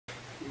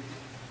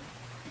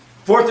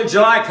4th of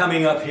July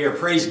coming up here.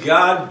 Praise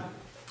God.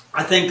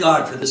 I thank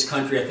God for this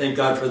country. I thank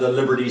God for the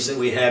liberties that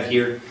we have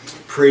here.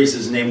 Praise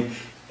His name.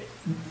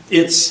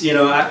 It's, you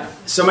know,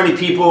 so many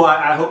people,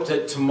 I hope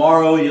that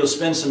tomorrow you'll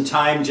spend some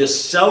time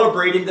just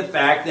celebrating the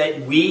fact that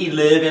we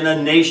live in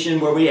a nation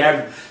where we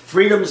have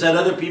freedoms that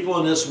other people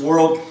in this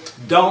world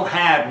don't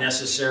have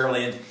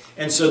necessarily.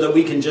 And so that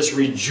we can just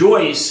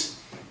rejoice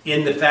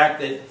in the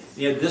fact that,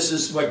 you know, this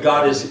is what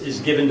God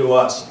is given to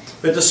us.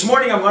 But this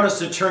morning I want us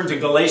to turn to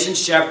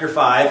Galatians chapter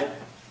 5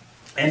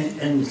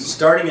 and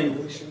starting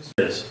in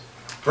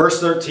verse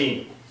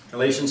 13.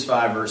 Galatians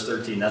 5 verse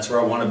 13. That's where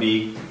I want to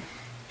be.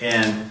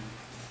 And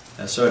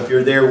so if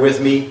you're there with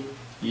me,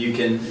 you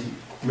can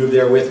move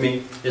there with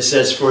me. It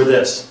says, "For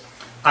this,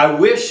 I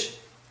wish,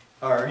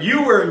 or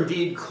you were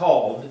indeed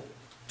called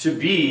to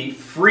be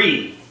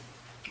free,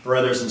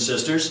 brothers and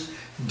sisters.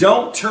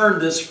 Don't turn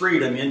this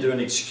freedom into an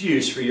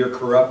excuse for your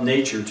corrupt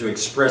nature to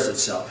express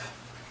itself.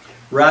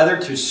 Rather,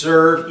 to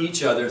serve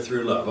each other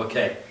through love."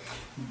 Okay,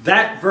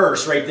 that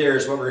verse right there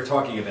is what we're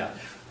talking about.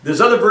 There's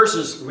other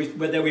verses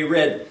that we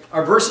read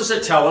are verses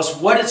that tell us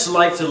what it's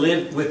like to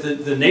live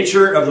with the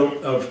nature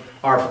of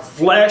our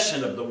flesh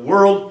and of the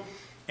world,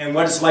 and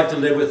what it's like to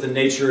live with the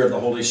nature of the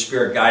Holy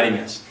Spirit guiding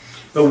us.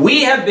 But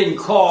we have been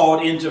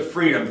called into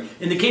freedom.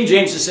 In the King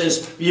James it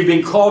says, you've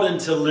been called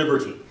into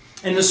liberty.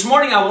 And this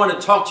morning I want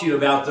to talk to you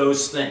about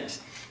those things.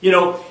 You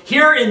know,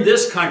 here in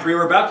this country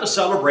we're about to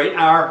celebrate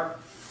our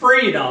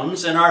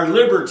freedoms and our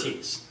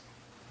liberties.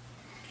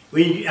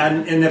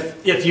 And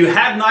if you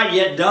have not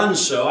yet done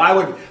so,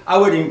 I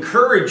would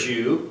encourage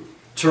you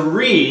to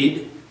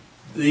read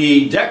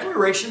the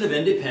Declaration of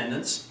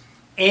Independence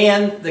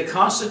and the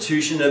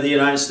Constitution of the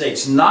United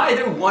States.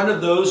 Neither one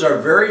of those are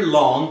very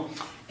long,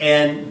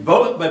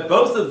 but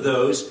both of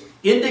those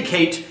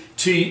indicate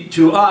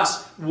to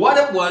us what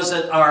it was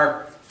that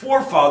our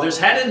forefathers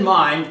had in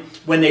mind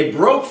when they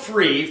broke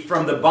free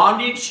from the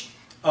bondage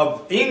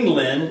of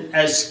England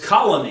as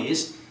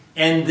colonies,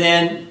 and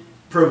then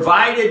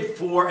provided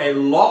for a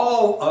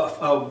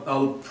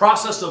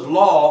process of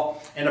law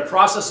and a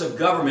process of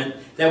government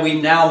that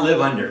we now live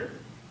under.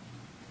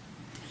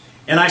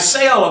 And I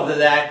say all of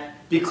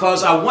that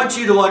because I want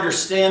you to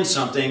understand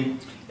something,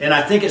 and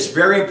I think it's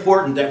very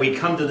important that we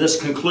come to this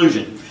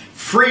conclusion.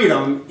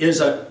 Freedom is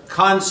a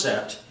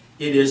concept,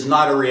 it is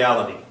not a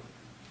reality.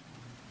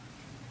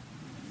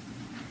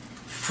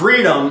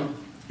 Freedom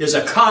is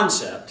a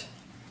concept,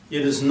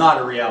 it is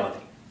not a reality.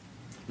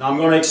 Now I'm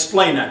going to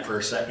explain that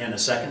in a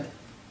second.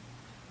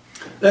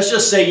 Let's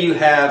just say you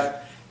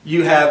have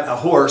a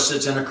horse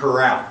that's in a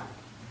corral.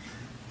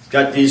 It's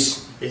got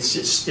these,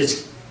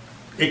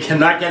 it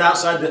cannot get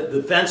outside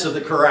the fence of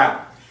the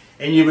corral.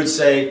 And you would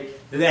say,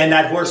 and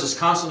that horse is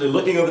constantly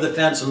looking over the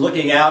fence and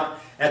looking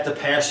out at the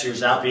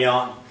pastures out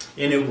beyond.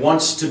 And it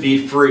wants to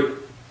be free.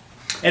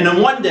 And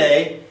then one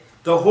day,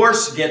 the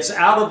horse gets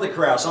out of the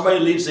corral. Somebody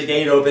leaves the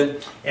gate open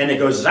and it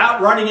goes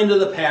out running into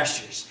the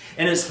pastures.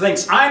 And it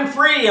thinks, I'm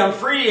free,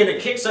 and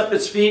it kicks up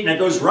its feet and it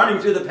goes running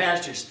through the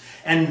pastures.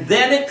 And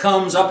then it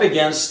comes up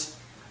against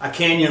a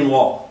canyon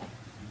wall.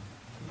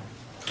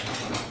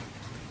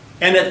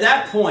 And at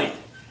that point,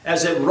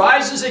 as it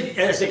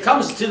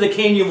comes to the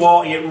canyon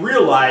wall, it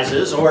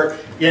realizes, or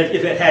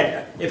if it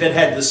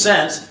had the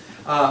sense,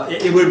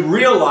 it would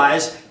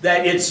realize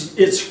that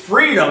its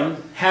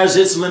freedom has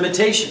its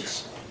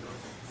limitations.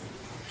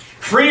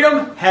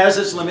 Freedom has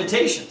its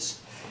limitations.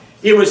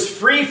 It was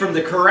free from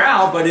the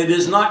corral, but it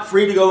is not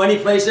free to go any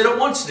place that it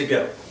wants to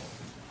go.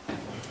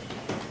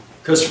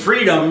 Because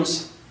freedom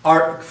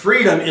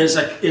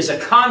is a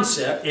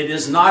concept, it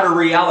is not a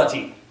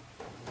reality.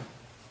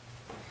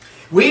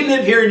 We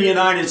live here in the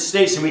United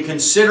States and we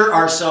consider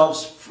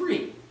ourselves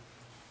free.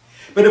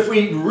 But if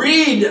we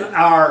read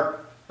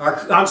our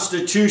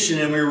Constitution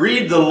and we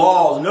read the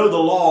laws, know the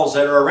laws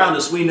that are around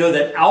us, we know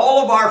that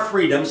all of our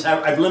freedoms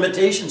have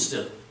limitations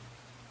to them.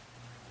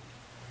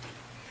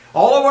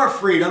 All of our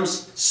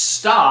freedoms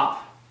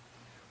stop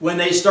when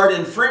they start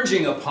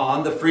infringing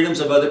upon the freedoms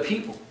of other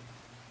people.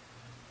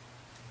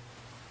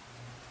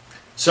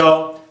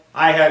 So,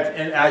 I have,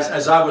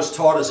 as I was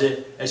taught as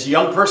a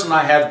young person,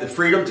 I have the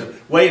freedom to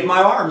wave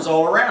my arms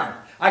all around.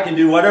 I can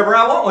do whatever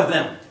I want with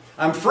them.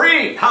 I'm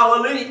free,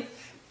 hallelujah.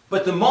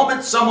 But the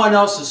moment someone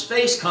else's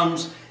face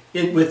comes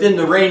within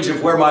the range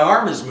of where my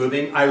arm is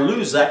moving, I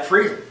lose that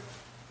freedom.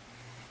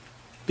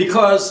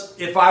 Because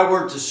if I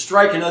were to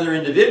strike another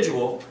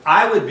individual,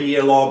 I would be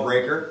a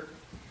lawbreaker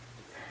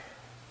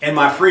and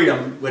my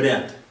freedom would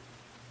end.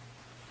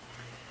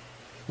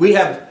 We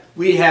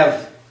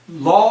have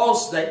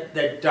laws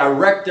that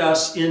direct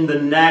us in the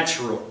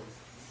natural.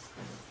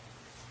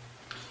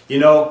 You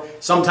know,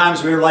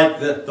 sometimes we're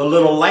like the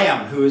little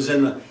lamb who is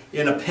in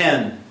a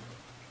pen.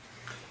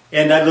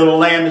 And that little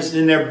lamb is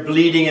in there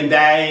bleeding and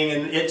dying,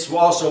 and it's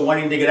also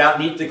wanting to get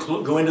out and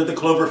go into the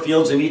clover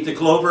fields and eat the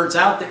clover. It's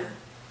out there.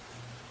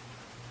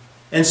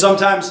 And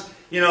sometimes,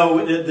 you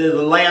know,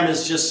 the lamb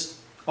is just,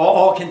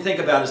 all I can think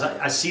about is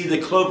I see the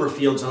clover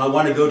fields and I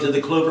want to go to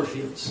the clover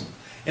fields.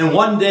 And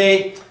one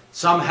day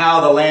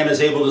somehow the lamb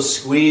is able to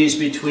squeeze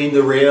between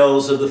the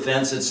rails of the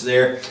fence that's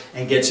there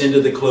and gets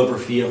into the clover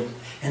field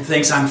and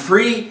thinks, I'm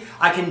free.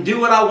 I can do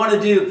what I want to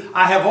do.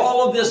 I have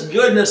all of this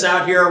goodness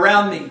out here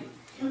around me.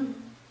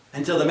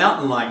 Until the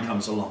mountain lion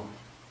comes along.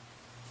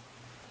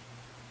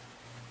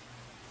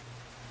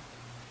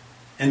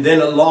 And then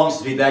it longs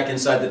to be back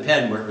inside the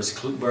pen where it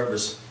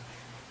was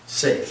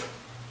safe.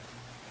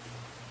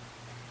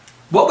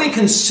 What we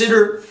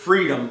consider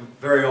freedom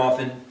very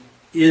often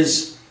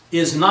is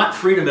not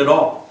freedom at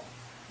all.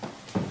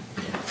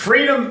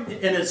 Freedom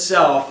in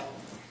itself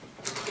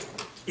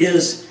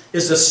is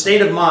a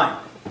state of mind.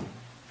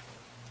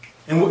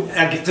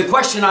 And the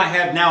question I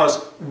have now is,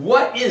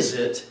 what is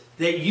it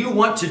that you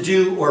want to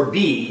do or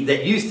be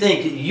that you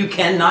think you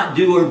cannot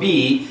do or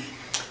be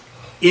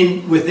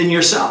within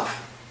yourself?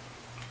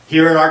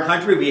 Here in our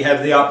country, we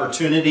have the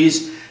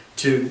opportunities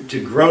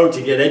to grow,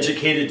 to get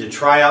educated, to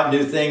try out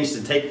new things,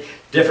 to take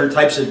different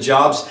types of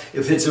jobs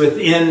if it's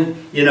within,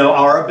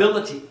 our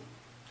ability.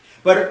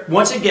 But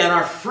once again,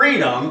 our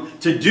freedom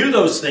to do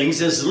those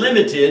things is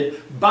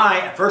limited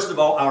by, first of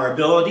all, our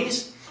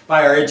abilities,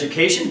 by our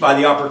education, by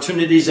the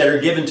opportunities that are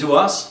given to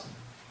us.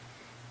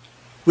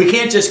 We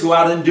can't just go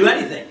out and do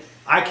anything.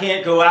 I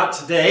can't go out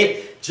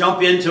today,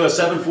 jump into a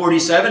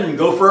 747 and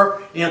go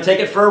for, take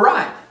it for a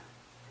ride.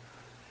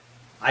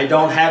 I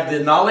don't have the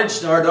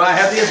knowledge, nor do I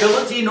have the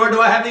ability, nor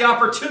do I have the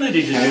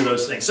opportunity to do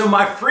those things. So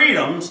my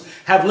freedoms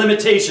have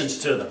limitations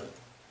to them.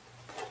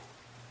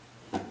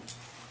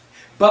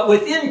 But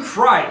within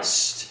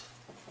Christ,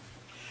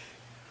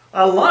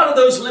 a lot of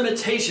those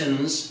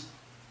limitations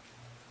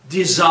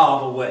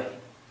dissolve away.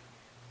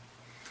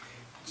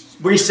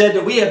 We said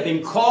that we have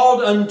been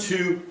called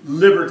unto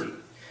liberty.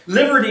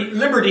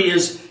 Liberty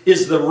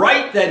is the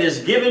right that is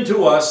given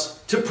to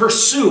us to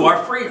pursue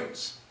our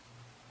freedoms.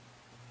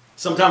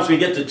 Sometimes we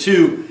get the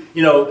two,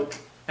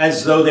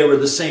 as though they were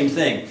the same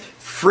thing.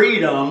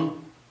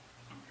 Freedom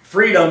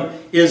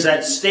is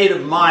that state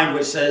of mind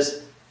which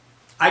says,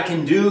 I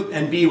can do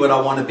and be what I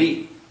want to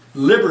be.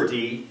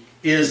 Liberty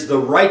is the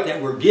right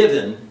that we're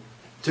given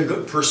to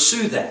go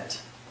pursue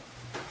that.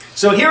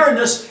 So here in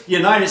this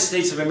United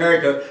States of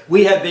America,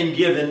 we have been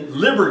given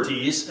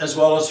liberties as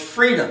well as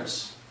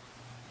freedoms.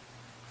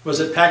 Was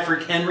it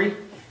Patrick Henry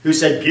who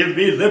said, give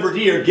me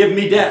liberty or give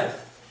me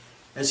death?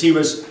 As he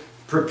was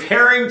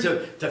preparing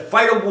to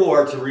fight a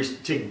war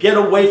to get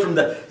away from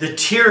the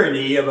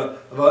tyranny of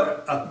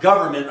a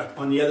government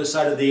on the other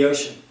side of the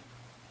ocean.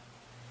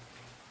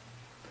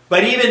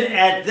 But even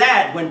at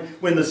that,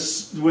 when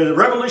the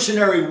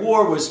Revolutionary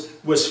War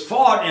was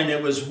fought and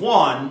it was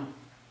won,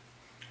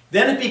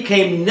 then it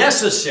became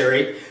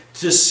necessary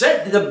to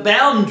set the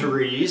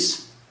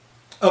boundaries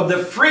of the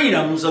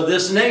freedoms of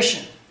this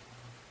nation.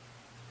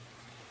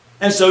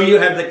 And so you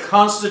have the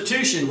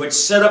Constitution, which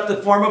set up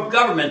the form of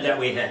government that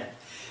we had.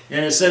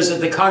 And it says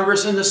that the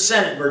Congress and the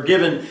Senate were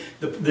given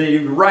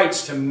the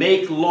rights to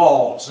make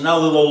laws. Now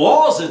the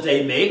laws that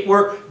they make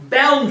were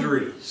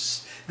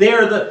boundaries. They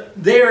are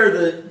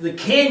the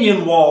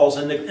canyon walls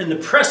and the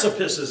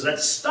precipices that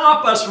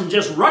stop us from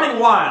just running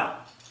wild.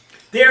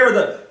 They are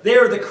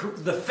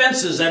the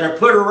fences that are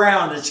put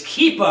around that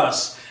keep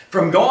us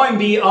from going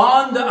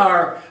beyond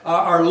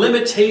our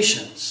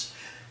limitations.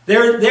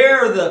 They're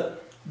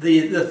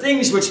the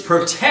things which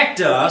protect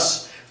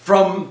us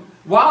from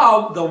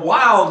the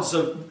wilds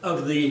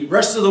of the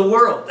rest of the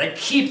world. That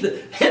keep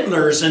the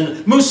Hitlers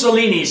and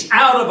Mussolinis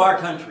out of our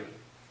country.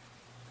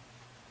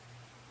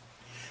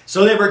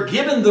 So they were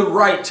given the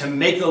right to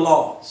make the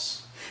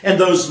laws. And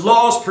those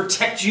laws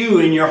protect you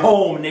in your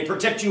home, and they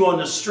protect you on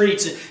the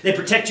streets, and they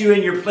protect you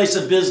in your place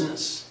of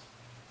business.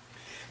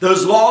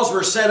 Those laws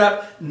were set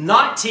up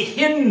not to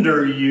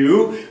hinder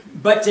you,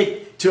 but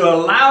to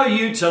allow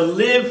you to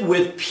live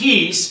with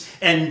peace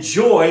and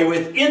joy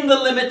within the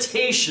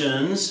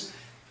limitations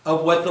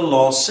of what the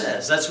law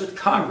says. That's what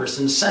Congress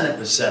and Senate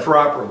was set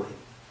properly.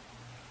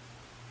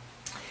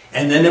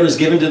 And then it was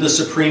given to the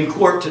Supreme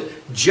Court to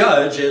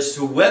judge as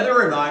to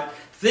whether or not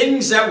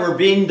things that were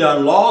being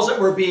done, laws that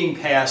were being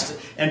passed,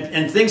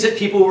 and things that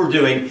people were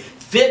doing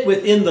fit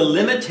within the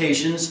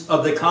limitations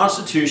of the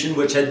Constitution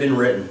which had been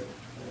written.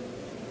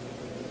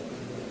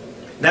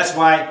 That's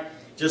why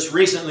just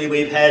recently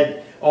we've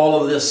had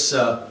all of this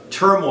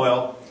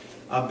turmoil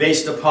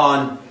based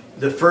upon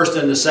the First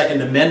and the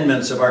Second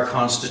Amendments of our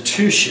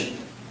Constitution.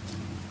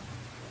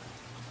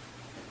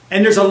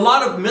 And there's a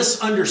lot of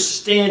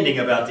misunderstanding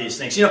about these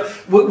things.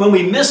 When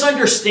we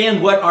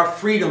misunderstand what our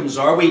freedoms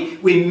are,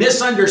 we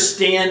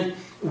misunderstand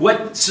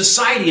what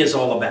society is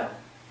all about.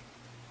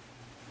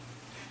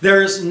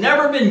 There has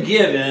never been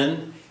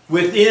given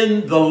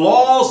within the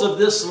laws of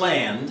this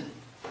land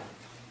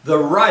the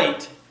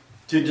right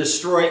to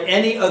destroy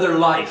any other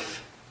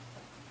life.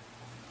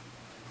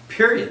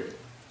 Period.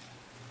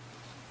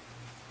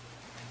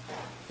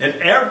 And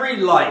every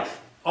life,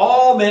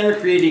 all men are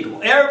created equal.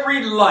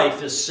 Every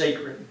life is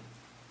sacred.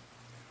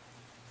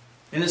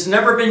 And it's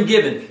never been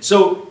given.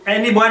 So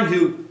anyone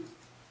who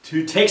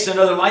takes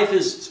another life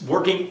is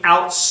working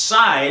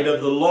outside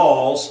of the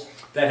laws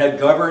that are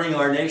governing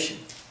our nation.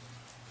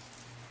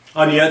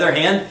 On the other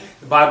hand,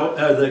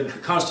 the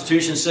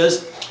Constitution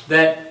says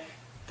that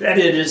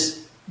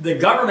the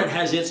government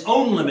has its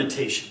own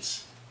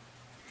limitations.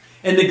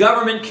 And the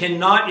government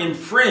cannot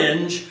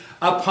infringe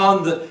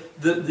upon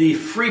the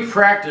free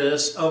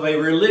practice of a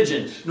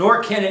religion,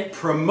 nor can it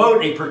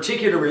promote a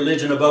particular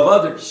religion above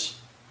others.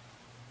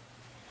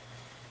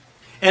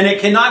 And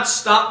it cannot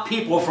stop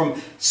people from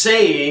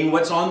saying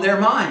what's on their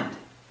mind,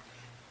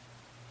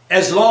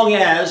 as long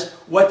as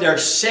what they're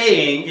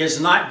saying is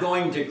not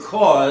going to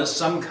cause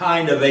some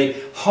kind of a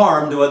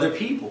harm to other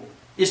people.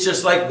 It's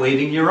just like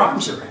waving your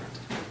arms around.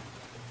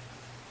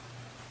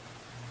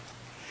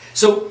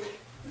 So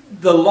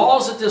the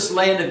laws that this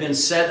land have been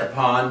set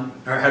upon,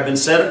 or have been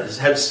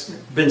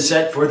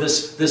set for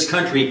this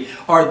country,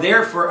 are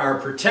there for our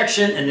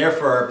protection, and there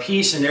for our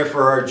peace, and there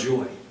for our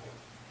joy.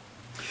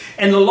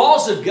 And the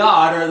laws of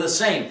God are the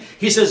same.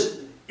 He says,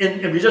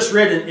 and we just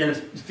read in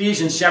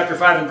Ephesians chapter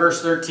 5 and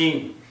verse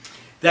 13,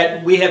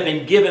 that we have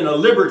been given a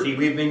liberty,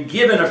 we've been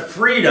given a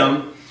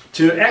freedom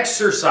to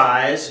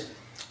exercise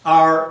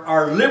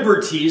our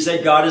liberties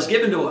that God has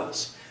given to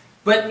us.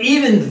 But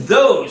even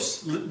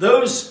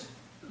those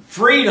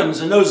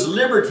freedoms and those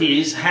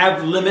liberties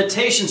have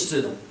limitations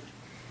to them.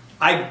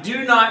 I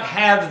do not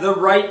have the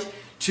right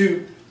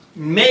to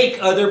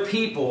make other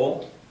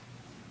people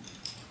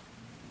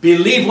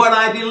believe what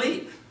I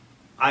believe.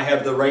 I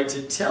have the right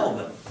to tell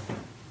them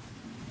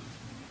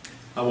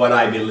what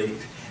I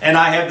believe. And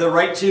I have the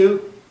right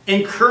to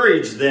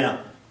encourage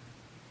them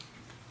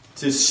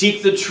to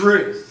seek the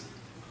truth.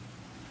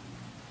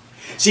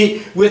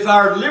 See, with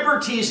our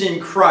liberties in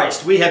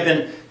Christ, we have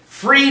been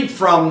freed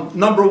from,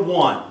 number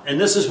one, and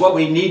this is what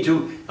we need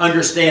to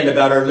understand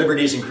about our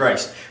liberties in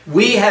Christ.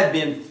 We have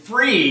been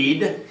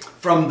freed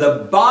from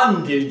the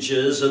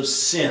bondages of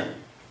sin.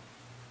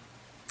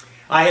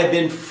 I have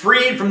been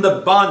freed from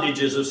the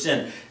bondages of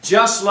sin.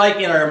 Just like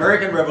in our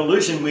American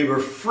Revolution, we were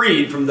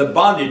freed from the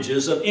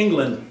bondages of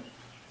England.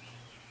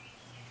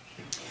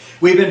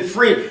 We've been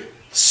freed.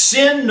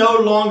 Sin no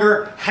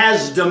longer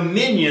has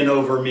dominion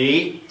over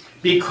me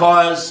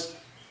because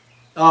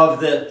of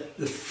the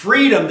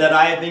freedom that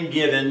I have been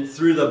given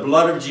through the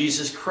blood of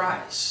Jesus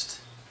Christ.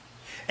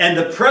 And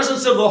the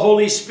presence of the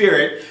Holy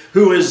Spirit,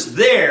 who is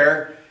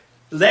there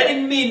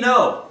letting me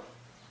know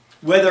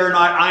whether or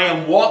not I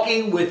am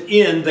walking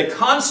within the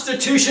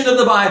Constitution of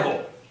the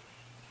Bible,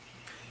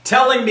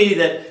 telling me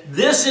that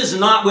this is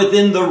not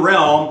within the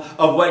realm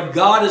of what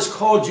God has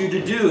called you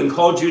to do and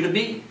called you to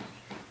be.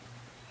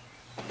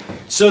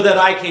 So that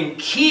I can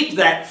keep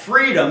that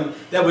freedom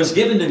that was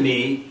given to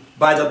me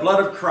by the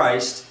blood of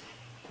Christ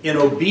in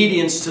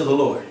obedience to the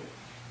Lord.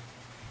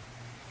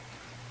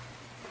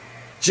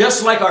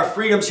 Just like our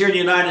freedoms here in the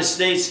United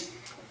States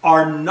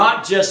are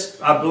not just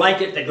a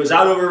blanket that goes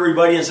out over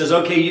everybody and says,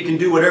 okay, you can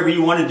do whatever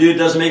you want to do. It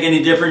doesn't make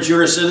any difference.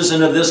 You're a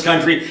citizen of this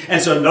country,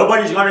 and so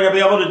nobody's going to be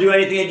able to do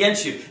anything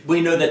against you.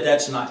 We know that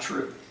that's not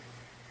true.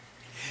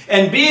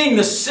 And being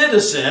the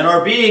citizen,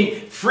 or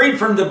being freed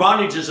from the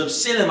bondages of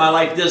sin in my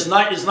life, is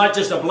not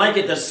just a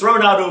blanket that's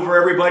thrown out over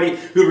everybody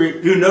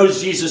who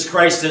knows Jesus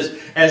Christ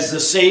as the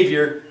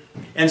Savior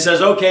and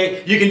says,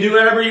 okay, you can do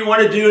whatever you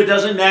want to do. It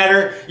doesn't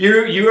matter.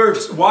 You're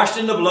washed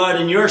in the blood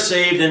and you're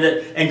saved,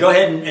 and go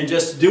ahead and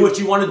just do what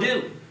you want to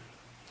do.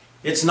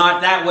 It's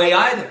not that way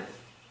either.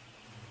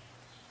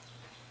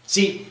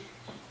 See,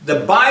 the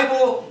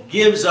Bible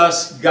gives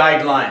us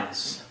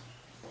guidelines.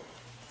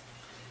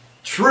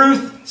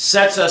 Truth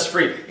sets us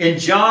free. In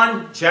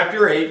John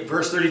chapter 8,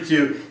 verse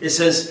 32, it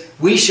says,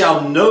 we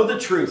shall know the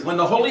truth. When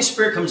the Holy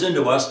Spirit comes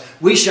into us,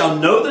 we shall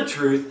know the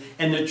truth,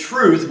 and the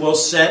truth will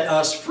set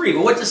us free.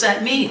 Well, what does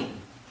that mean?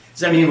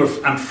 Does that mean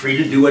I'm free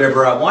to do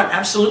whatever I want?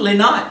 Absolutely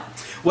not.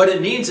 What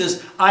it means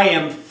is I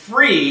am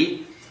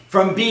free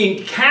from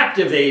being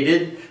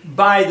captivated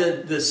by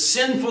the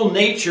sinful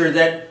nature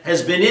that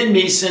has been in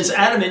me since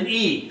Adam and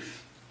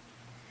Eve.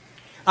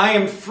 I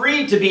am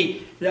free to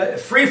be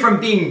free from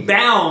being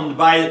bound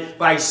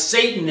by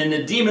Satan and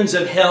the demons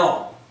of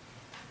hell.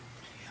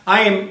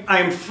 I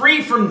am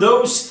free from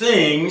those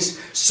things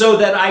so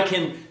that I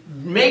can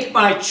make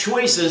my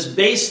choices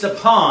based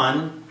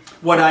upon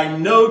what I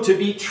know to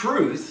be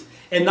truth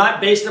and not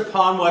based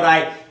upon what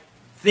I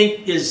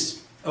think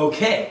is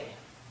okay.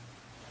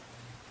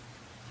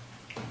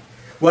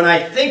 When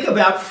I think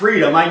about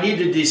freedom, I need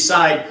to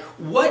decide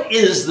what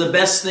is the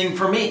best thing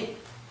for me.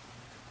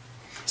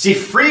 See,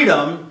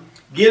 freedom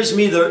gives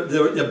me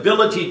the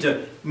ability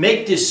to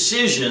make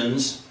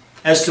decisions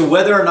as to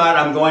whether or not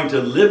I'm going to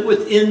live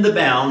within the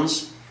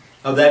bounds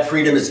of that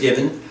freedom is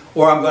given,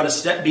 or I'm going to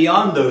step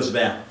beyond those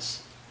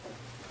bounds.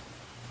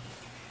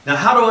 Now,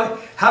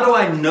 how do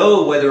I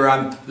know whether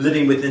I'm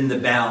living within the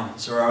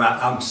bounds or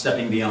I'm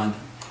stepping beyond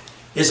them?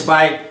 It's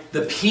by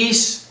the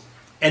peace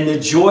and the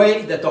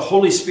joy that the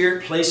Holy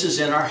Spirit places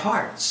in our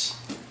hearts.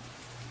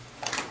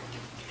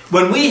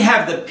 When we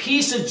have the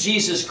peace of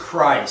Jesus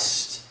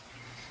Christ,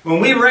 when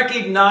we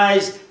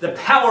recognize the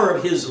power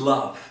of His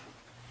love,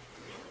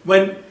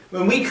 when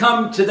we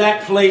come to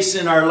that place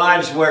in our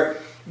lives where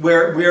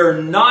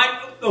we're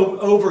not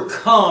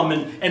overcome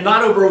and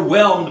not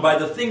overwhelmed by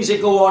the things that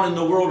go on in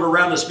the world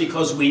around us,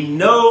 because we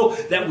know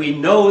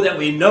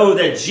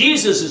that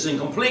Jesus is in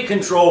complete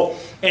control,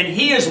 and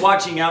He is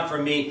watching out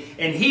for me,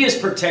 and He is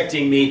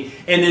protecting me,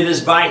 and it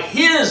is by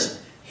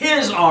His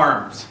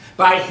arms,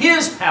 by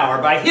His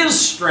power, by His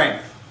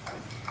strength,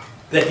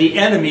 that the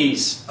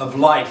enemies of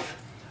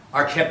life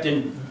are kept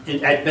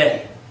at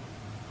bay.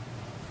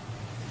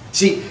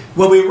 See,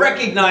 when we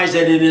recognize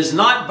that it is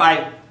not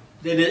by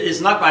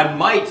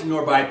might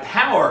nor by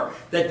power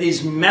that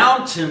these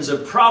mountains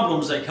of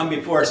problems that come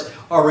before us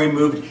are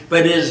removed,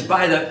 but it is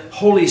by the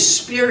Holy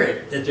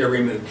Spirit that they're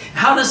removed.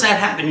 How does that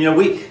happen? You know,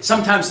 we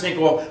sometimes think,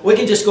 well, we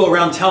can just go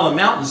around telling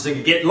mountains to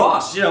get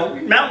lost. You know,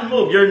 mountain,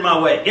 move, you're in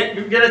my way. Get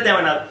it that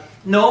way now.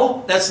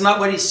 No, that's not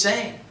what He's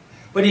saying.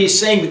 But He's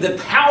saying the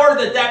power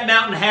that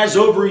mountain has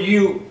over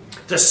you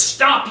to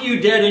stop you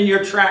dead in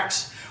your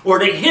tracks or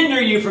to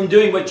hinder you from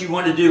doing what you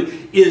want to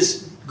do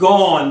is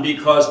gone,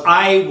 because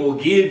I will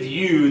give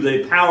you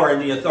the power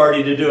and the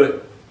authority to do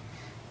it.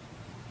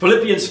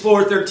 Philippians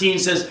 4:13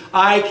 says,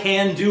 I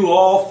can do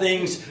all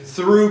things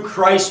through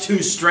Christ who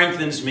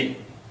strengthens me.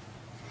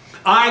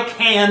 I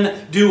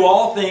can do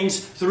all things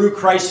through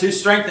Christ who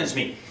strengthens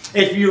me.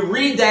 If you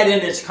read that in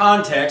its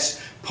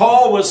context,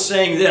 Paul was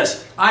saying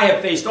this: I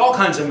have faced all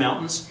kinds of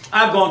mountains.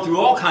 I've gone through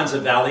all kinds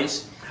of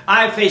valleys.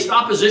 I've faced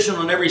opposition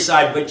on every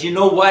side, but you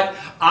know what?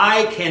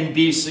 I can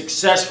be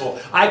successful.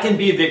 I can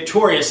be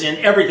victorious in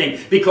everything,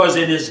 because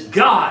it is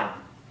God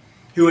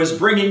who is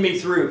bringing me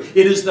through.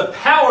 It is the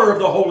power of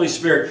the Holy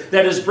Spirit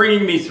that is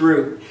bringing me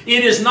through.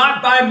 It is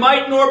not by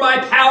might nor by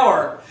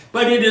power,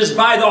 but it is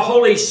by the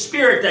Holy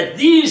Spirit that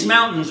these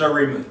mountains are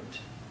removed.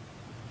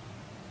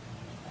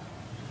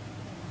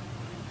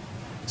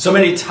 So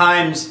many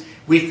times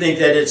we think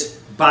that it's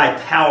by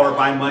power,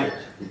 by might.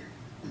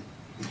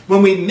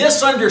 When we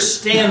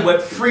misunderstand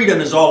what freedom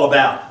is all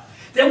about,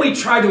 then we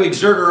try to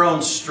exert our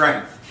own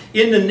strength.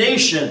 In the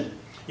nation,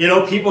 you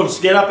know, people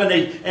just get up and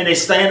they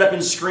stand up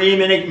and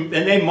scream and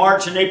they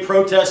march and they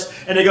protest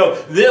and they go,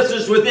 this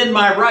is within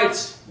my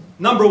rights.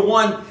 Number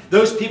one,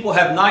 those people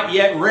have not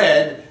yet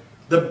read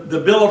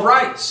the Bill of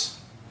Rights,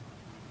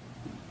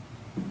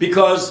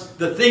 because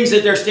the things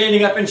that they're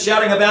standing up and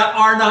shouting about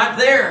are not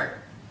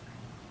there.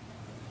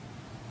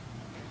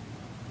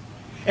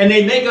 And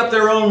they make up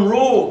their own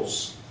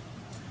rules.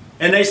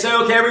 And they say,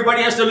 okay,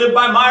 everybody has to live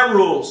by my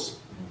rules.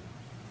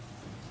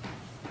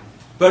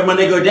 But when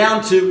they go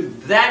down to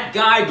that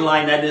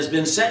guideline that has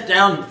been set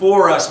down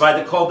for us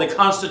called the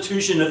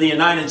Constitution of the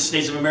United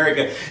States of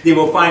America, they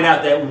will find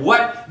out that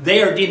what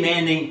they are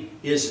demanding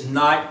is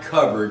not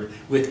covered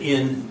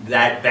within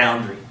that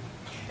boundary.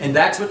 And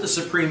that's what the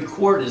Supreme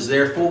Court is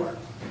there for.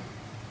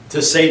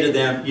 To say to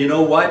them, you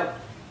know what?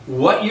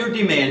 What you're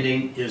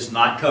demanding is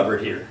not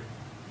covered here.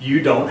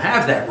 You don't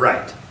have that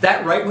right.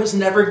 That right was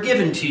never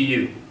given to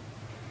you.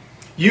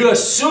 You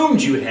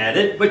assumed you had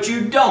it, but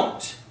you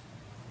don't.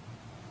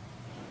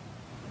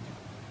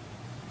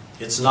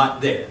 It's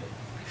not there.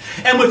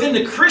 And within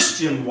the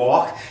Christian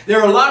walk, there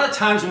are a lot of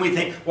times when we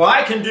think, well,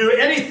 I can do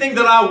anything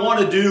that I want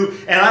to do,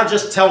 and I'll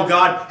just tell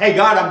God, hey,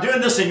 God, I'm doing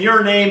this in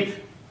your name,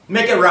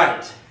 make it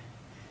right.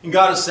 And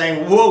God is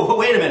saying, whoa,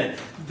 wait a minute.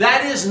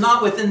 That is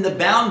not within the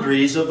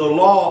boundaries of the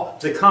law,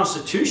 the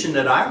Constitution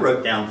that I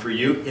wrote down for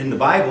you in the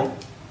Bible.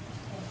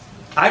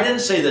 I didn't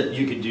say that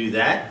you could do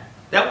that.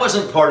 That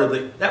wasn't part of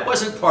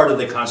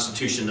the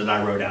Constitution that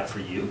I wrote out for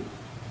you.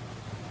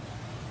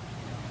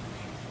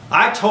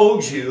 I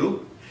told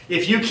you,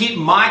 if you keep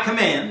my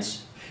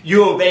commands,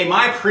 you obey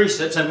my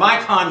precepts and my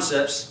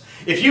concepts,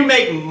 if you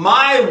make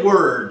my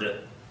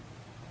word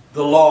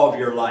the law of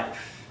your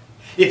life,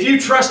 if you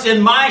trust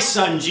in my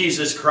Son,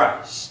 Jesus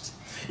Christ,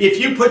 if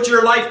you put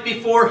your life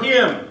before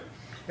Him,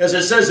 as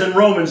it says in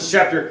Romans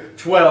chapter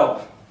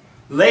 12,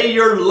 lay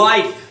your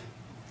life.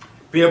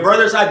 Dear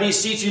brothers, I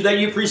beseech you that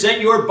you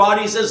present your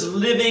bodies as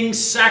living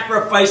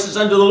sacrifices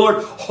unto the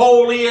Lord,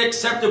 wholly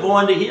acceptable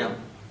unto Him.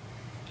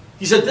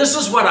 He said, this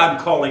is what I'm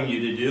calling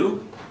you to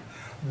do.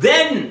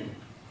 Then,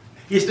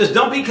 He says,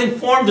 don't be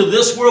conformed to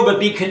this world,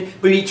 but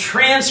be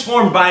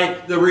transformed by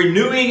the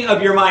renewing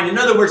of your mind. In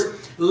other words,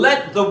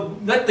 let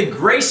the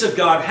grace of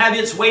God have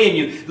its way in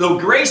you. The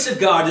grace of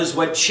God is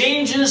what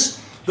changes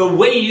the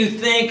way you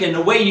think and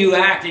the way you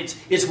act.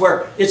 It's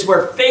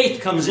where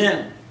faith comes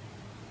in.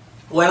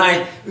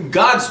 When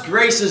God's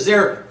grace is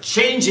there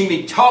changing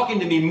me, talking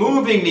to me,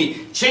 moving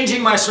me,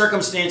 changing my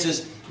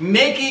circumstances,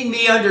 making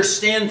me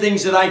understand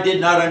things that I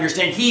did not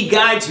understand. He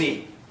guides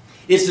me.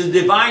 It's the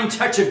divine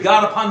touch of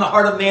God upon the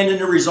heart of man, and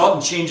the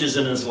result changes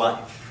in his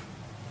life.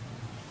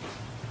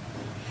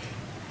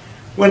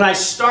 When I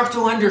start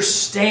to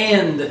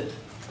understand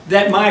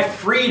that my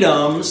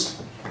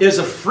freedoms is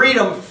a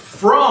freedom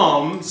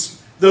from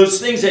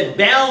those things that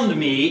bound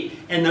me,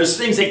 and those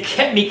things that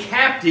kept me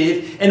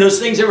captive, and those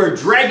things that were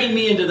dragging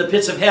me into the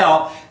pits of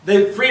hell,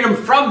 the freedom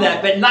from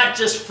that, but not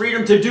just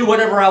freedom to do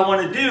whatever I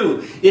want to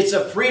do. It's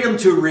a freedom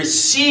to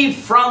receive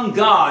from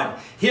God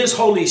His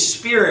Holy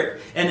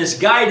Spirit and His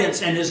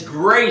guidance and His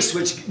grace,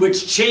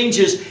 which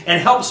changes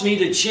and helps me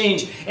to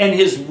change, and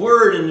His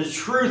Word and the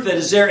truth that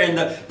is there and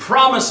the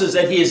promises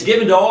that He has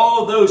given to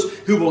all those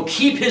who will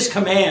keep His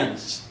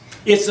commands.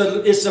 It's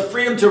a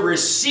freedom to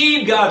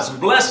receive God's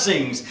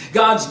blessings,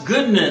 God's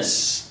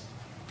goodness.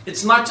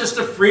 It's not just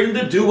a freedom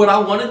to do what I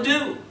want to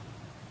do.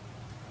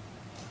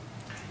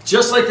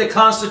 Just like the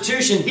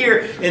Constitution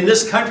here in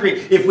this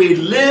country, if we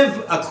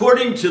live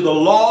according to the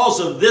laws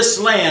of this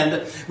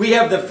land, we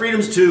have the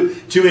freedoms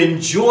to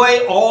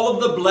enjoy all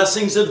of the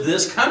blessings of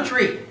this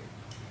country.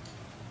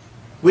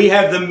 We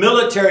have the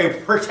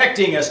military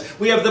protecting us.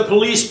 We have the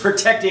police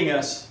protecting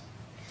us.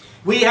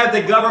 We have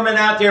the government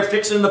out there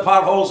fixing the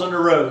potholes on the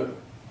road.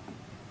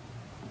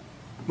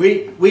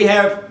 We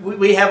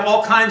have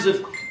all kinds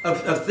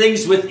of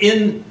things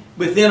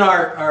within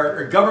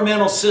our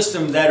governmental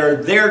system that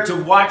are there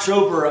to watch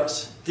over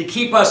us, to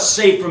keep us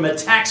safe from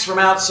attacks from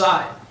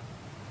outside,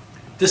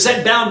 to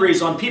set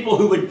boundaries on people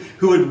who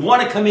would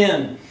want to come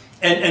in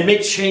and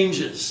make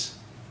changes.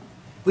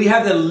 We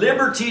have the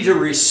liberty to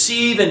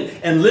receive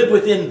and live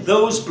within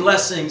those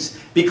blessings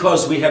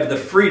because we have the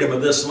freedom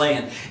of this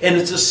land. And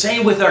it's the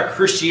same with our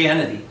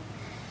Christianity.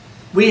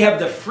 We have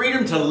the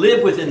freedom to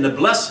live within the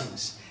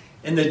blessings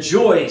and the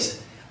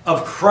joys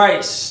of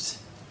Christ.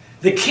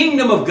 The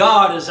kingdom of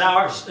God is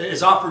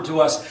offered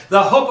to us.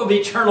 The hope of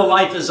eternal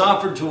life is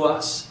offered to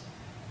us.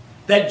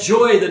 That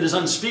joy that is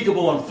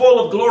unspeakable and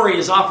full of glory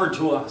is offered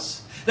to us.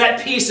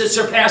 That peace that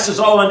surpasses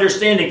all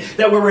understanding.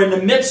 That we're in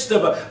the midst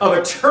of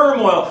a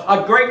turmoil,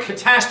 a great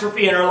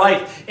catastrophe in our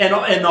life.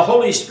 And the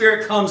Holy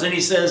Spirit comes and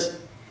He says,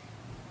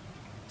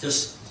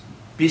 just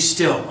be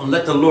still and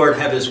let the Lord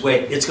have His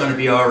way. It's going to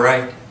be all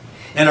right.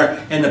 And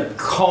the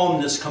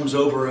calmness comes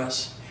over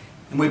us.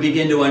 And we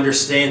begin to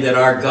understand that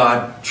our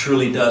God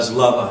truly does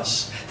love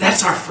us.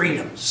 That's our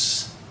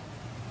freedoms.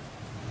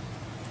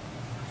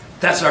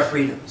 That's our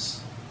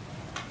freedoms.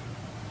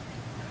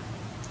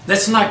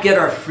 Let's not get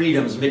our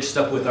freedoms mixed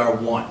up with our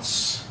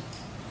wants.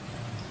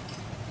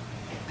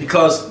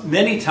 Because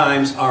many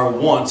times our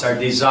wants, our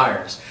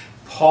desires.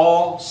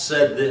 Paul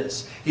said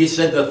this. He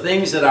said the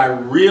things that I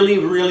really,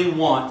 really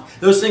want,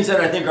 those things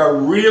that I think are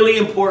really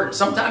important,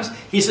 sometimes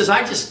he says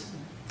I just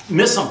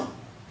miss them.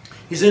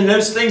 He said,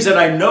 those things that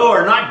I know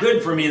are not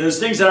good for me, those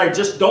things that I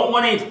just don't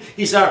want to eat,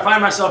 he said, I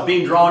find myself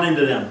being drawn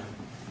into them.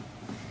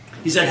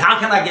 He said, how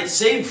can I get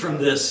saved from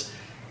this?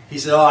 He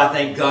said, oh, I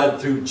thank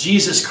God through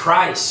Jesus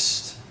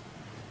Christ.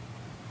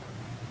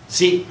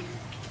 See,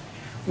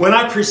 when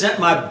I present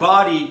my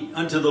body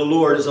unto the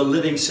Lord as a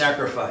living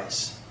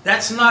sacrifice,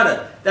 that's not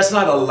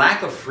a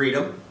lack of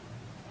freedom.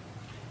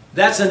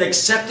 That's an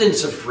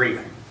acceptance of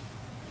freedom.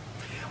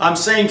 I'm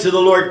saying to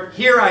the Lord,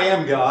 here I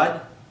am,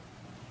 God.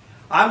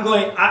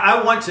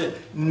 I want to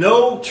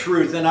know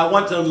truth, and I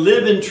want to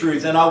live in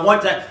truth, and I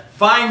want to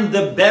find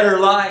the better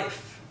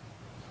life.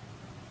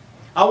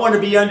 I want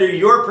to be under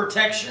your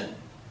protection.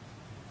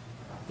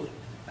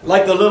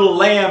 Like the little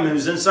lamb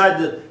who's inside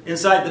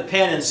the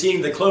pen and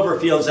seeing the clover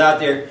fields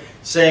out there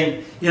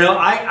saying, you know,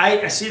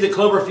 I see the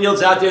clover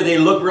fields out there, they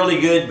look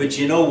really good, but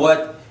you know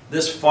what?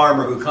 This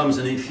farmer who comes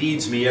and he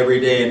feeds me every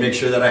day and makes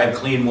sure that I have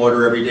clean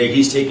water every day,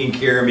 he's taking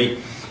care of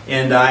me,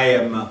 and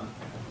I'm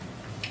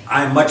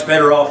much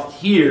better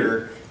off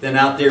here than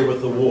out there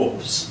with the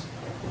wolves.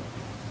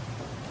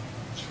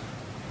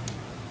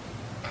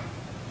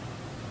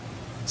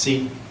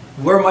 See,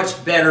 we're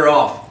much better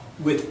off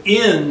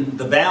within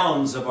the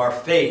bounds of our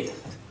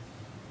faith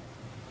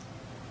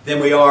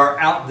than we are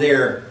out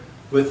there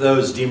with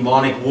those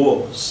demonic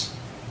wolves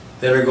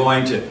that are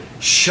going to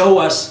show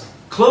us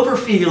clover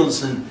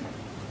fields and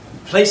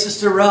places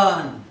to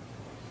run,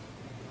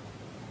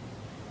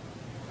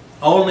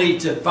 only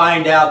to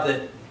find out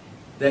that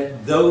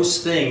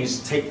those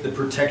things take the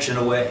protection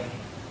away.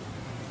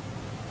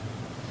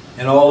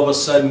 And all of a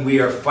sudden we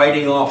are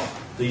fighting off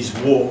these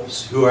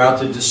wolves who are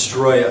out to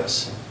destroy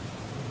us,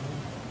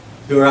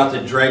 who are out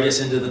to drag us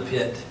into the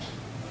pit.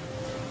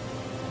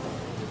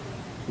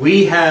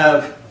 We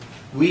have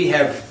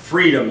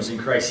freedoms in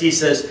Christ. He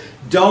says,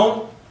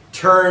 don't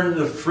turn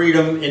the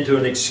freedom into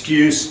an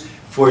excuse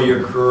for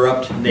your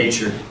corrupt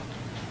nature.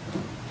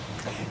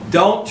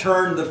 Don't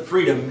turn the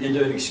freedom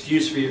into an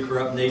excuse for your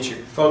corrupt nature.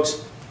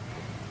 Folks,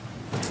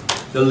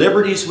 the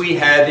liberties we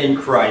have in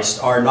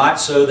Christ are not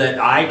so that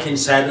I can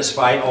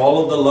satisfy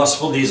all of the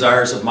lustful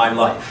desires of my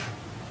life.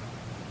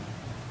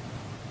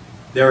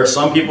 There are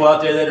some people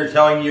out there that are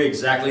telling you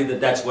exactly that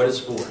that's what it's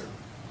for.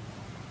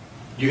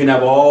 You can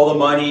have all the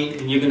money,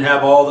 and you can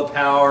have all the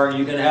power, and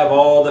you can have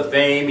all the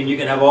fame, and you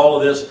can have all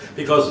of this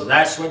because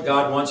that's what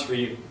God wants for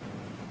you.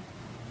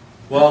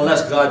 Well,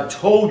 unless God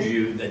told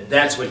you that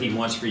that's what He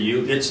wants for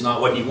you, it's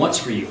not what He wants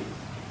for you.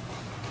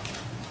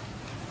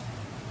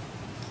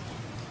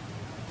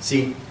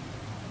 See,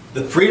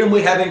 the freedom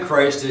we have in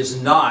Christ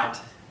is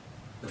not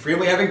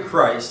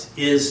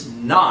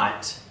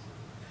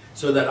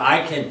so that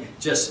I can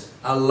just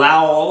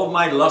allow all of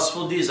my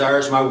lustful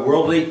desires, my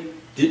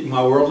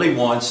worldly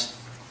wants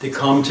to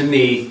come to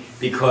me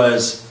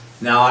because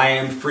now I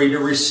am free to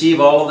receive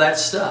all of that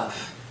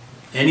stuff.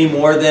 any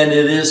more than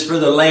it is for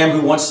the lamb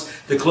who wants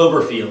the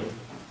clover field.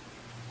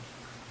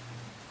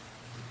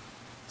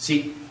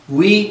 See,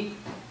 we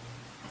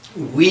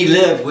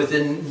live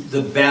within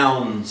the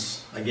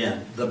bounds,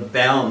 again, the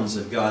bounds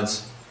of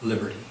God's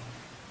liberty.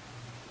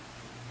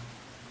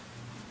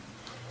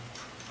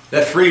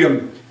 That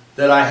freedom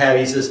that I have,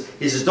 he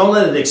says, don't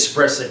let it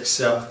express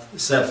itself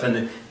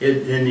in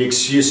the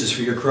excuses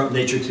for your corrupt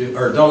nature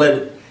or don't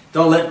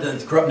let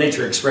the corrupt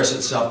nature express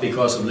itself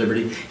because of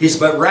liberty. He says,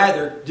 but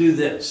rather do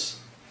this.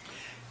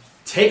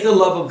 Take the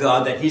love of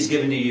God that He's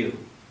given to you.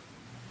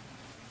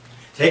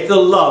 Take the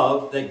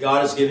love that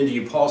God has given to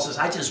you. Paul says,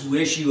 I just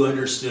wish you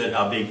understood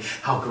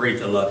how great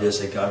the love is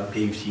that God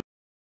gave to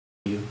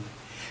you.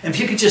 And if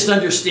you could just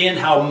understand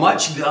how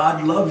much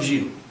God loves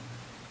you.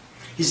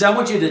 He says, I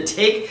want you to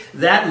take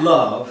that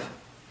love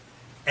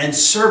and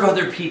serve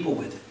other people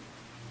with it.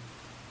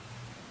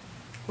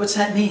 What's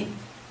that mean?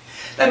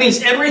 That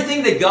means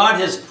everything that God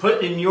has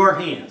put in your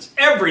hands,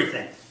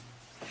 everything,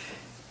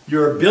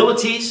 your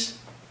abilities,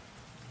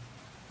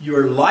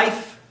 your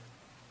life,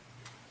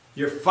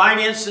 your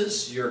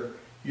finances,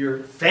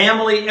 your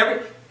family,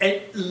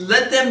 and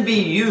let them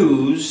be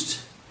used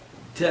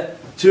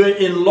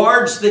to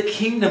enlarge the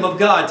kingdom of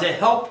God, to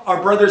help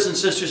our brothers and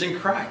sisters in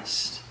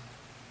Christ.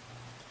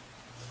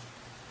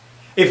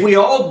 If we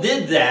all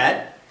did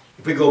that,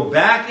 if we go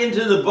back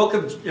into the book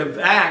of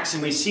Acts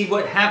and we see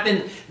what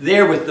happened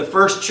there with the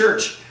first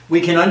church,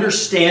 we can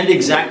understand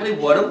exactly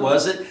what it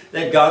was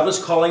that God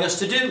was calling us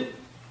to do.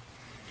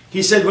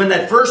 He said when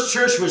that first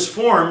church was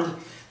formed,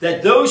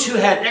 that those who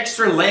had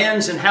extra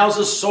lands and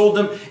houses sold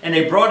them, and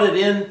they brought it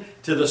in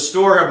to the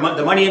store,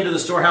 the money into the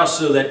storehouse,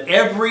 so that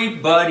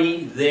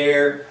everybody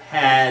there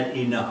had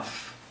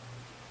enough.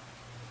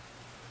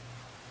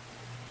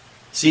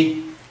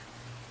 See,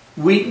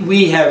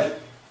 we have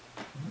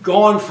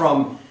gone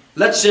from,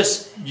 let's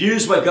just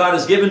use what God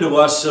has given to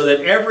us so that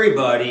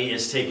everybody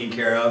is taken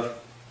care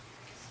of,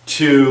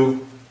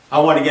 to, I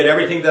want to get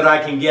everything that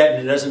I can get,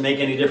 and it doesn't make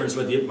any difference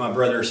what my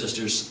brother or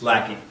sister's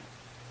lacking.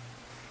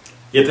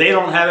 If they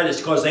don't have it, it's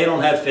because they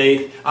don't have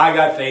faith. I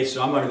got faith,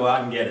 so I'm going to go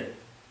out and get it.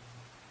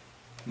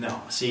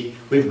 No, see,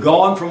 we've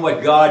gone from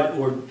what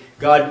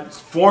God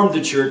formed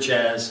the church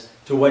as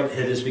to what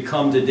it has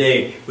become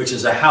today, which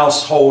is a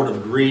household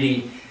of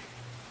greedy,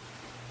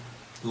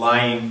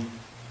 lying,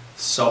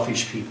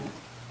 selfish people.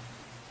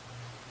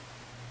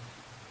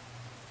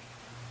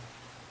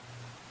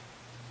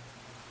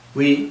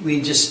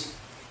 We just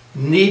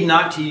need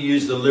not to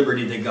use the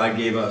liberty that God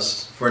gave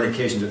us for an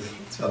occasion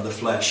of the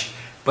flesh,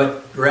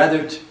 but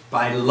rather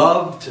by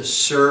love to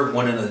serve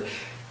one another.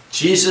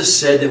 Jesus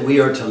said that we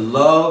are to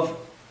love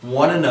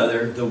one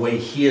another the way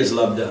He has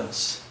loved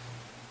us.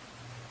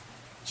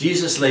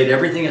 Jesus laid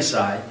everything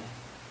aside,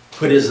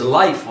 put His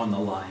life on the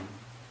line,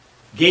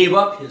 gave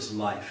up His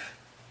life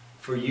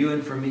for you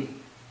and for me.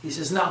 He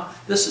says, now,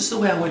 this is the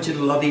way I want you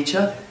to love each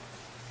other.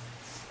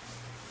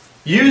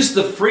 Use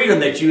the freedom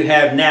that you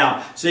have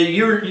now. So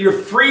you're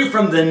free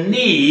from the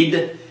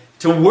need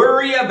to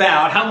worry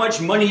about how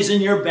much money's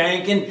in your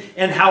bank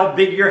and how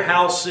big your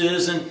house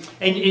is.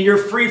 And you're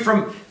free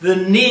from the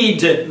need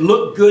to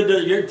look good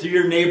to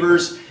your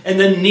neighbors and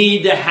the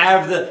need to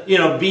have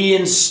be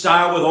in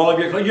style with all of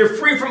your clothes. You're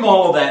free from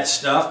all of that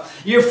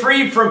stuff. You're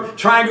free from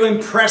trying to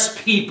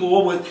impress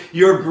people with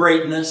your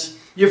greatness.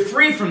 You're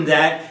free from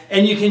that,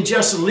 and you can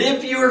just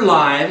live your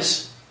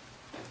lives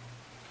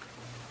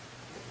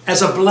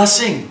as a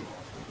blessing.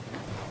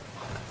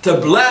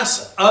 To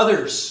bless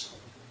others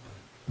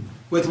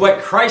with what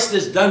Christ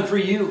has done for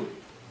you.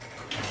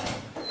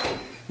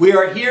 We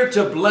are here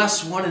to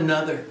bless one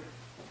another.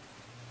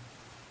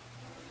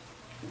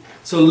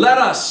 So let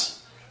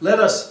us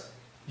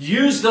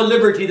use the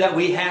liberty that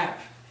we have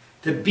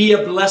to be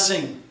a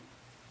blessing,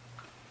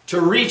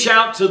 to reach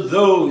out to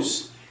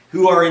those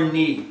who are in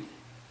need.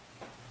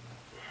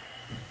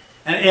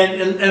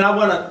 And I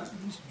want to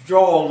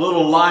draw a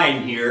little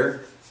line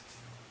here.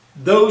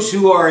 Those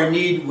who are in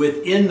need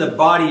within the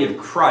body of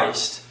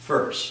Christ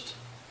first.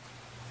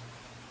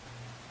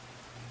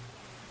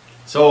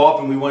 So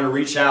often we want to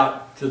reach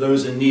out to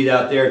those in need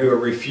out there who are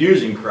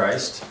refusing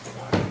Christ.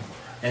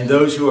 And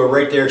those who are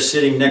right there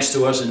sitting next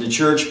to us in the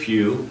church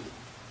pew,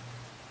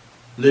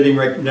 living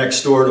right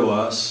next door to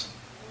us,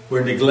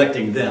 we're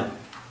neglecting them.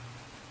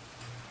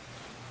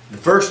 The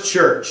first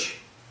church,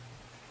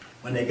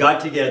 when they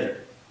got together,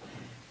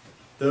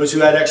 those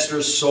who had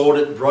extras sold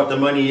it, brought the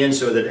money in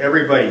so that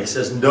everybody, it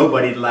says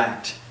nobody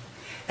lacked.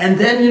 And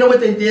then you know what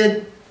they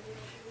did?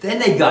 Then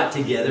they got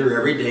together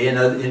every day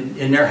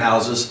in their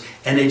houses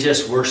and they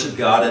just worshiped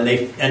God and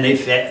they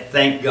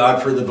thanked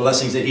God for the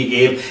blessings that He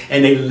gave,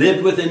 and they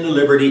lived within the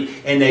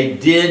liberty, and they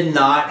did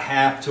not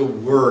have to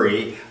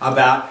worry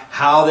about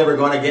how they were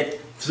going to get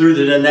through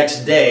to the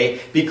next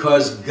day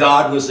because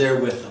God was there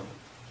with them.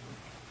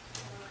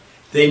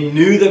 They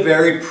knew the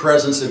very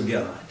presence of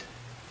God.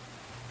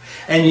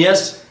 And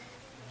yes,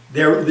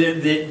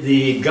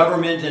 the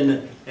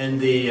government and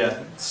the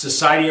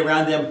society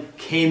around them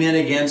came in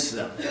against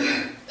them.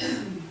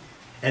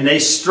 And they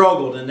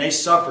struggled and they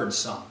suffered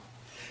some.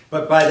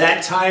 But by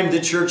that time,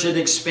 the church had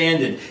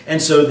expanded.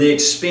 And so the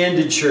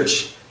expanded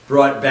church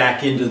brought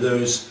back into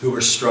those who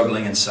were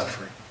struggling and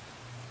suffering.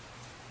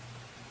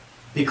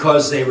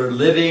 Because they were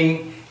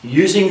living,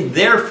 using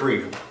their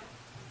freedom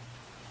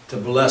to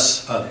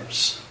bless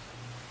others.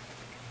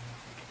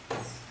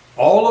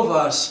 All of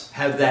us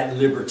have that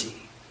liberty.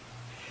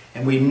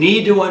 And we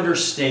need to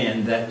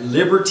understand that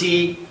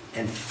liberty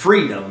and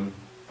freedom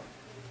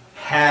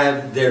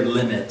have their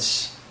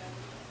limits.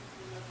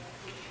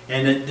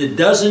 And it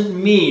doesn't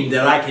mean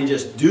that I can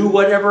just do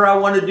whatever I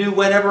want to do,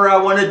 whenever I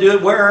want to do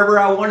it, wherever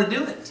I want to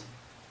do it.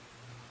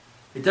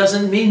 It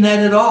doesn't mean that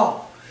at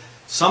all.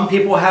 Some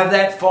people have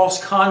that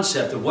false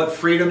concept of what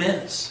freedom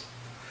is.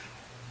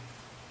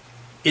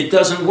 It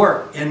doesn't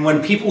work. And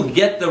when people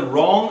get the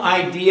wrong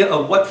idea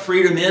of what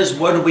freedom is,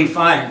 what do we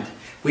find?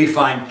 We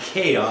find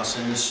chaos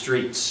in the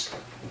streets.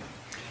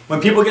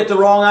 When people get the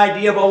wrong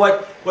idea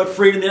about what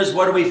freedom is,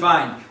 what do we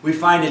find? We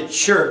find a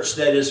church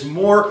that is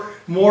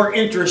more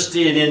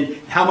interested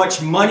in how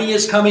much money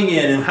is coming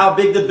in and how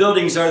big the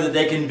buildings are that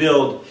they can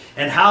build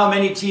and how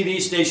many TV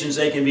stations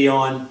they can be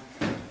on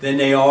than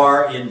they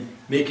are in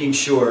making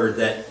sure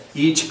that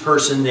each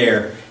person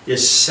there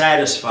is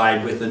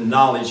satisfied with the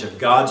knowledge of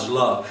God's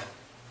love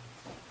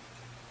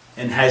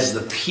and has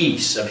the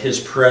peace of His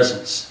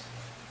presence.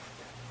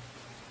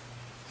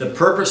 The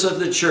purpose of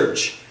the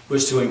church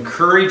was to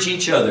encourage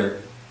each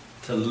other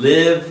to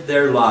live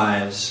their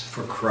lives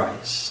for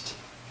Christ,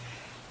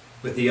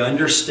 with the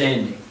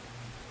understanding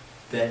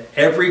that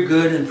every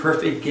good and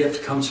perfect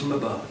gift comes from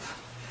above,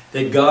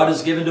 that God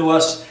has given to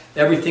us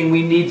everything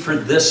we need for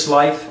this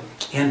life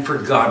and for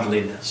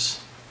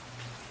godliness,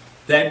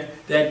 that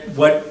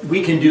what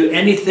we can do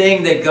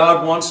anything that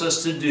God wants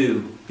us to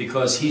do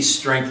because He's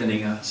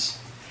strengthening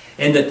us,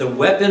 and that the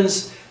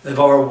weapons of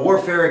our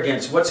warfare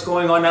against what's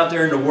going on out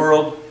there in the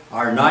world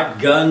are not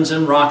guns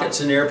and rockets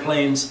and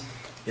airplanes.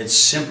 It's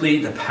simply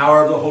the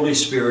power of the Holy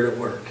Spirit at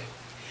work.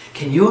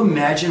 Can you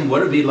imagine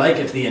what it would be like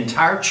if the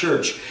entire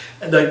church,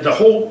 the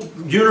whole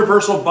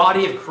universal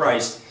body of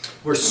Christ,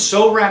 were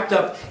so wrapped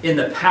up in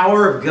the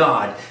power of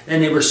God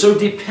and they were so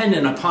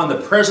dependent upon the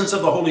presence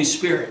of the Holy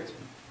Spirit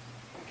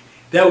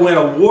that when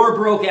a war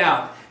broke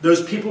out,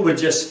 those people would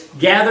just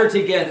gather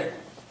together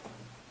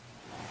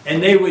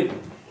and they would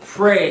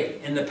pray,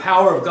 and the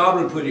power of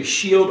God would put a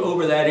shield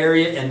over that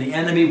area and the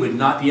enemy would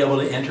not be able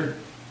to enter?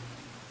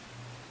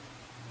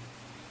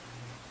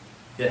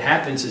 It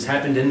happens. It's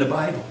happened in the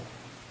Bible.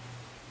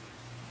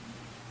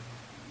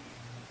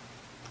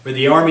 Where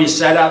the army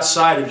sat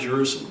outside of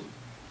Jerusalem.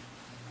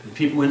 The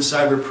people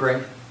inside were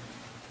praying.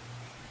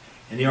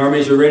 And the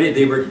armies were ready.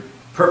 They were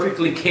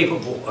perfectly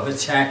capable of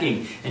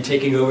attacking and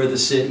taking over the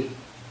city.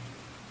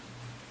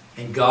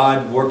 And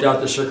God worked out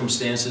the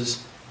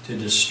circumstances to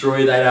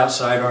destroy that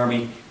outside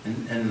army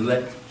and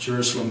let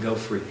Jerusalem go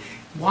free.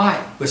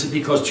 Why? Was it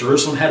because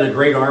Jerusalem had a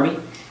great army?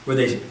 Were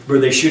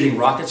they shooting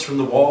rockets from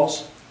the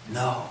walls?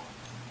 No.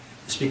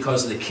 It's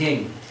because the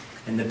king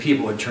and the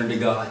people had turned to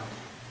God.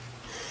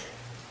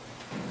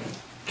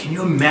 Can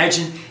you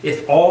imagine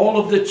if all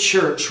of the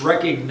church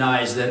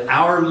recognized that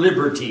our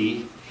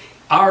liberty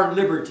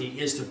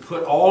is to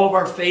put all of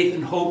our faith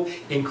and hope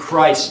in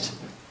Christ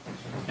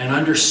and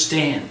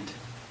understand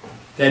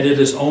that it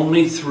is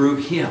only through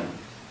Him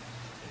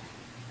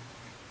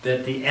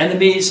that the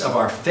enemies of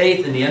our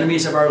faith and the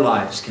enemies of our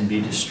lives can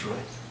be destroyed.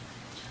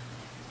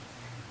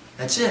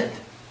 That's it.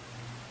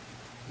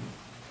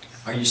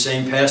 Are you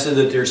saying, Pastor,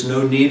 that there's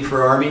no need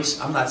for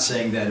armies? I'm not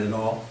saying that at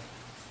all.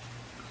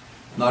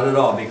 Not at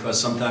all, because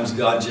sometimes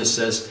God just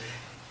says,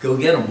 go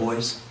get them,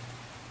 boys.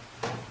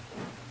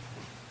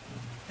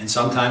 And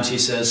sometimes He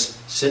says,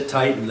 sit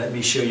tight and let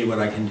me show you what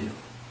I can do.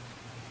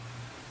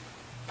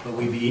 But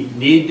we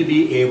need to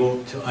be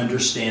able to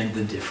understand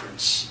the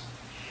difference.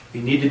 We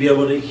need to be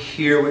able to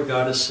hear what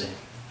God is saying,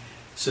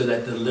 so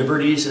that the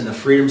liberties and the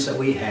freedoms that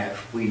we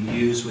have, we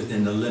use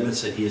within the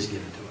limits that He has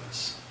given to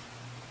us.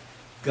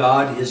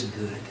 God is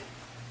good.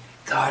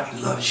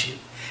 God loves you.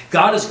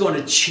 God is going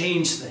to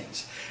change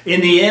things. In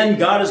the end,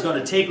 God is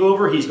going to take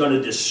over. He's going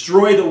to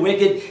destroy the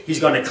wicked. He's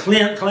going to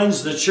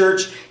cleanse the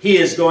church. He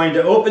is going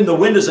to open the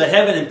windows of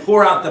heaven and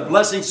pour out the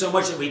blessing so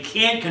much that we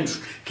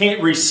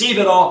can't receive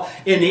it all.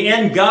 In the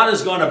end, God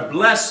is going to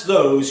bless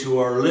those who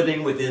are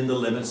living within the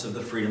limits of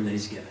the freedom that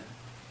He's given.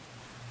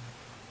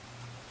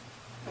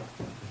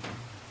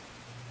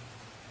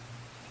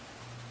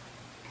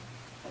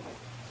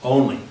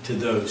 Only to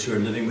those who are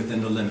living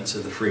within the limits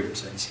of the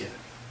freedoms that He's given.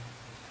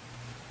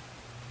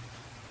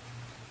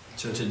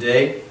 So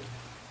today,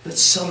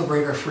 let's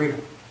celebrate our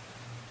freedom.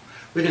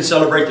 We can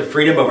celebrate the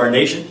freedom of our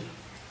nation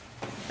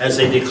as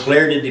they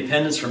declared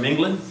independence from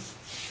England.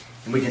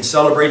 And we can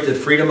celebrate the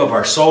freedom of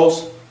our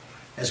souls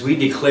as we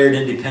declared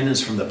independence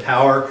from the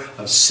power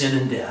of sin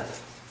and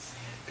death.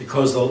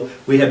 Because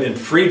we have been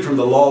freed from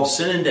the law of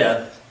sin and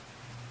death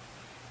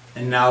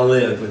and now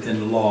live within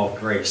the law of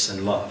grace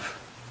and love.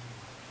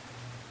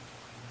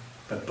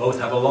 But both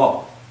have a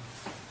law.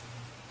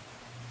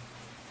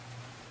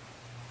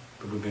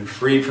 But we've been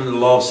freed from the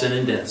law of sin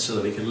and death so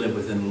that we can live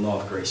within the law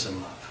of grace and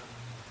love.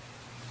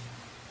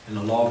 And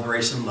the law of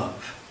grace and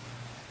love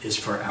is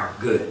for our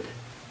good.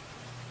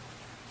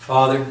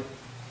 Father,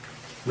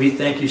 we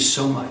thank you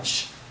so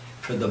much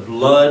for the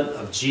blood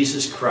of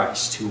Jesus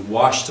Christ who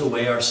washed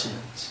away our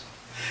sins.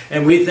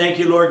 And we thank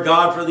you, Lord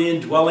God, for the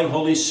indwelling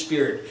Holy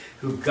Spirit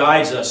who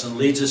guides us and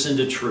leads us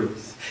into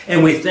truth.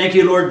 And we thank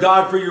you, Lord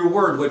God, for your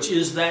word, which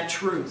is that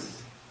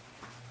truth.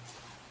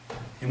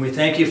 And we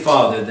thank you,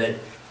 Father, that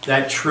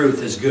that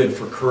truth is good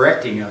for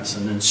correcting us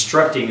and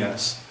instructing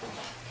us,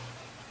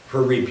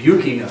 for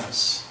rebuking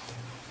us,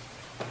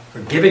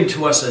 for giving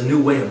to us a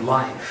new way of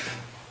life.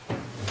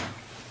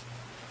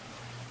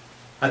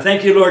 I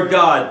thank you, Lord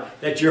God,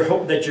 that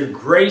your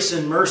grace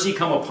and mercy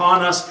come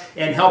upon us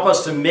and help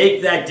us to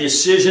make that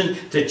decision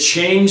to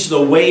change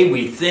the way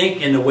we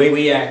think and the way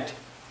we act.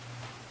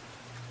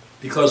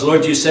 Because,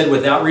 Lord, you said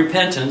without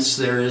repentance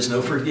there is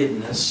no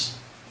forgiveness.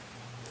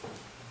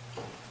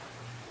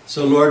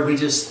 So, Lord, we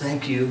just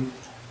thank you.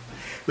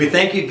 We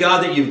thank you,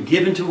 God, that you've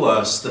given to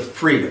us the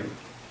freedom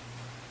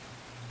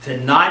to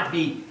not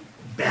be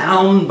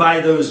bound by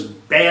those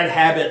bad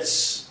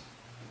habits,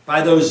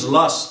 by those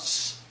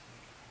lusts.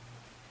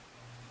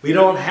 We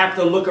don't have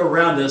to look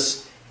around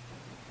us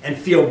and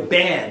feel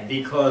bad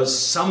because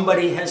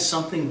somebody has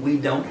something we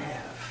don't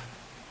have.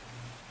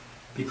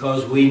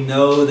 Because we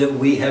know that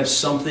we have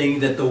something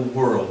that the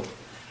world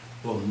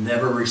will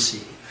never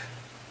receive.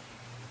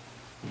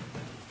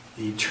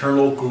 The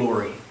eternal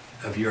glory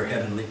of your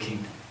heavenly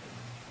kingdom.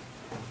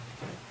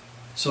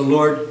 So,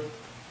 Lord,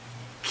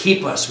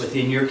 keep us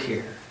within your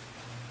care.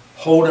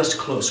 Hold us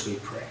close, we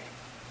pray.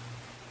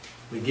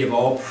 We give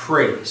all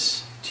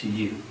praise to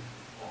you.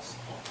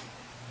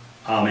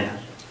 Amen.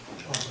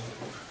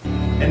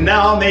 And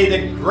now may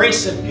the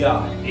grace of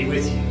God be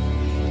with you.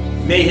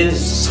 May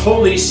his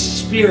Holy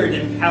Spirit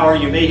empower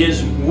you. May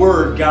his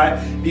word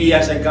be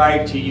as a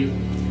guide to you.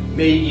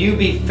 May you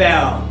be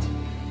found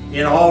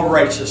in all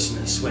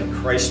righteousness when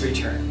Christ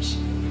returns.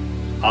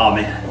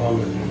 Amen.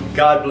 Amen.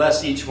 God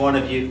bless each one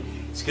of you.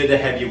 It's good to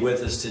have you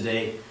with us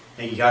today.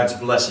 And God's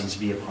blessings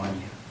be upon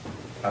you.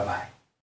 Bye-bye.